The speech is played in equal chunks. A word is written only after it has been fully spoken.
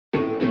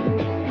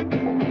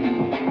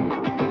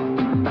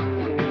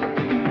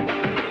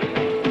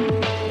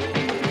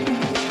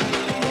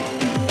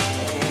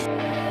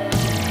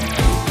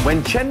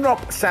When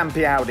Chenrop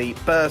Samphaodi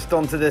burst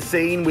onto the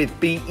scene with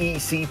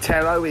BEC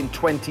Tero in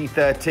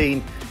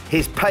 2013,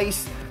 his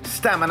pace,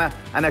 stamina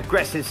and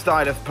aggressive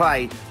style of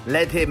play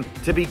led him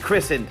to be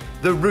christened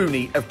the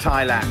Rooney of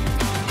Thailand.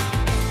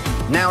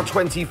 Now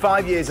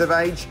 25 years of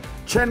age,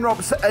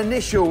 Chenrop's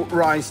initial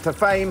rise to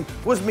fame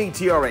was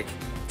meteoric.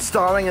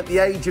 Starring at the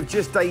age of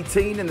just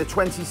 18 in the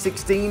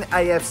 2016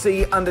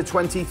 AFC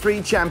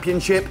Under-23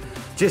 Championship,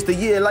 just a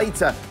year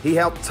later, he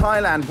helped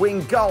Thailand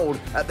win gold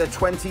at the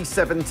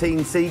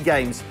 2017 SEA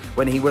Games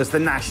when he was the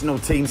national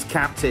team's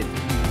captain.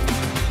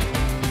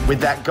 With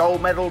that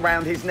gold medal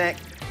round his neck,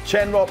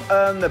 Chenrop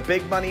earned the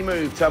big money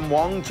move to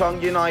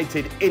Muangthong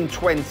United in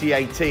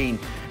 2018.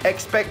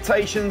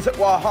 Expectations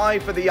were high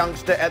for the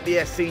youngster at the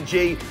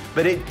SCG,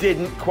 but it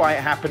didn't quite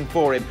happen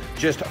for him.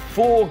 Just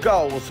 4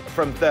 goals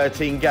from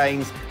 13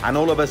 games, and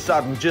all of a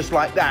sudden, just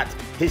like that,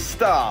 his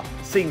star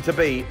seemed to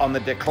be on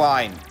the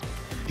decline.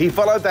 He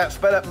followed that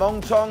spell at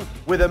Muangthong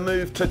with a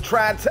move to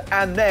Trad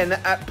and then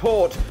at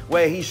Port,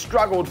 where he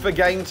struggled for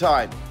game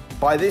time.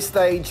 By this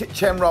stage,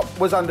 Chenrop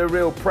was under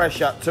real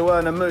pressure to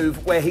earn a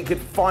move where he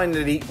could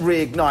finally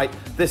reignite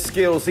the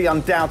skills he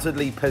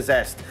undoubtedly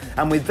possessed.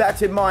 And with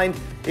that in mind,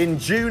 in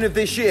June of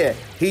this year,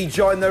 he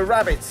joined the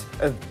Rabbits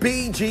of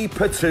BG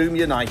Pathum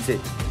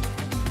United.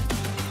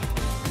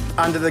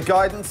 Under the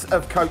guidance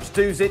of coach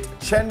Duzit,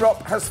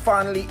 Chenrop has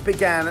finally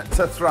began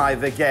to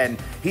thrive again.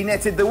 He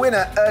netted the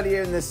winner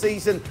earlier in the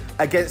season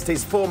against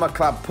his former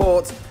club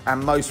Port,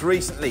 and most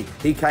recently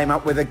he came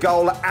up with a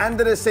goal and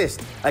an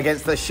assist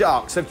against the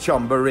Sharks of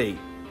Chonburi.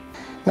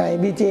 ใน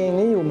BG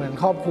นี่อยู่เหมือน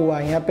ครอบครัวอ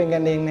ย่างเงี้ยเป็นกั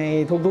นเองใน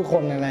ทุกๆค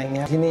นอะไรเ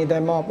งี้ยที่นี่ได้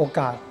มอบโอ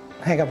กาส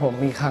ให้กับผม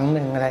อีกครั้งห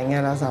นึ่งอะไรเงี้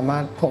ยแล้ว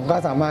ผมก็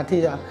สามารถ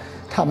ที่จะ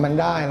ทำมัน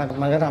ได้แล้ว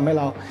มันก็ทำให้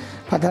เรา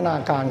พัฒนา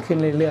การขึ้น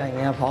เรื่อยๆอย่าง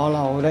เงี้ยเพราะเ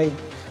ราได้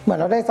เหมือน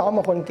เราได้ซ้อม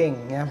กับคนเก่ง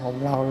เงี้ย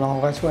เรา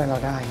ก็ช่วยเรา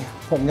ได้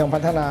ผมยังพั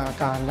ฒนา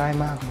การได้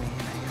มากกว่านี้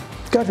อะไรเงี้ย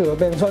ก็ถือว่า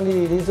เป็นช่วงที่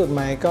ดีที่สุดไห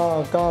ม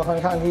ก็ค่อน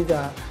ข้างที่จ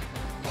ะ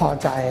พอ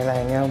ใจอะไร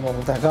เงี้ย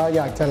แต่ก็อ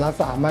ยากจะรัก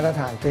ษามาตร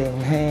ฐานตัวเอง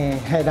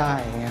ให้ได้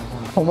เงี้ย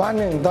ผมว่า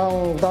หนึ่งต้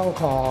อง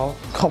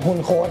ขอบคุณ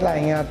โค้ชอะไร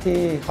เงี้ยที่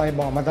คอย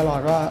บอกมาตลอ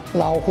ดว่า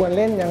เราควร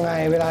เล่นยังไง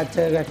เวลาเจ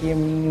อกับทีม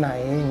ไหน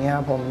อย่างเงี้ย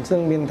ผมซึ่ง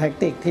เป็นแทค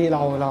ติกที่เ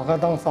ราก็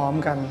ต้องซ้อม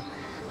กัน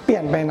เปลี่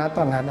ยนไปนัด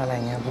ต่อนัดอะไร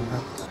เงี้ยผมค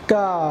รับ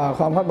ก็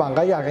ความคาดหวัง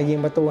ก็อยากจะยิง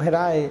ประตูให้ไ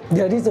ด้เ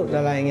ยอะที่สุด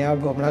อะไรเงี้ย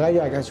ผมแล้วก็อ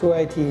ยากจะช่วย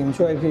ทีม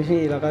ช่วย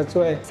พี่ๆแล้วก็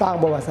ช่วยสร้าง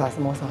ประวัติศาสตร์ส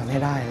โมสรให้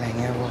ได้อะไร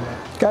เงี้ยผม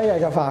ก็อยาก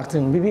จะฝากถึ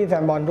งพี่ๆแฟ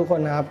นบอลทุกค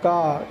นนะครับก็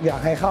อยา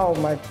กให้เข้า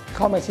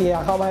มาเชีย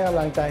ร์เข้ามาให้กำ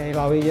ลังใจเ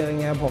ราเยอะๆ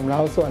เงี้ยผมแล้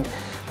วส่วน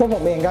พวกผ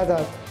มเองก็จะ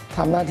ท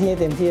ำหน้าที่ให้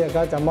เต็มที่แล้ว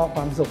ก็จะมอบค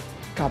วามสุข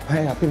กลับให้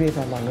กับพี่ๆแฟ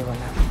นบอลทุกคน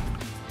ครับ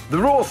The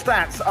raw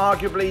stats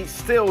arguably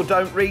still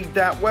don't read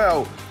that well.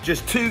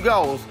 Just 2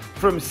 goals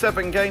from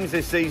 7 games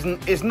this season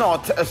is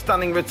not a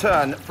stunning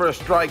return for a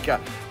striker.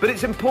 But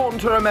it's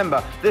important to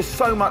remember there's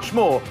so much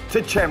more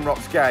to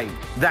Chenrop's game.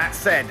 That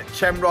said,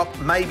 Chenrop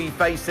may be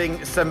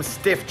facing some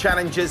stiff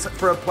challenges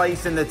for a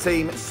place in the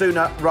team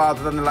sooner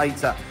rather than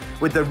later.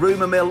 With the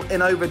rumour mill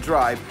in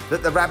overdrive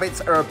that the Rabbits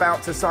are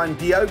about to sign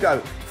Diogo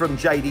from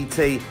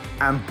JDT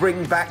and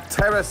bring back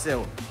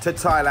Terasil to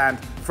Thailand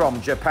from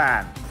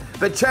Japan.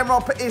 But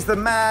Chenrop is the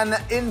man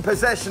in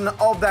possession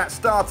of that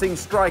starting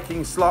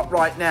striking slot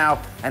right now,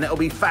 and it'll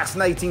be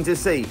fascinating to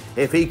see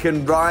if he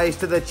can rise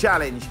to the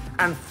challenge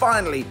and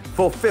finally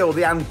fulfil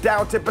the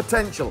undoubted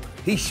potential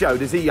he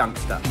showed as a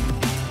youngster.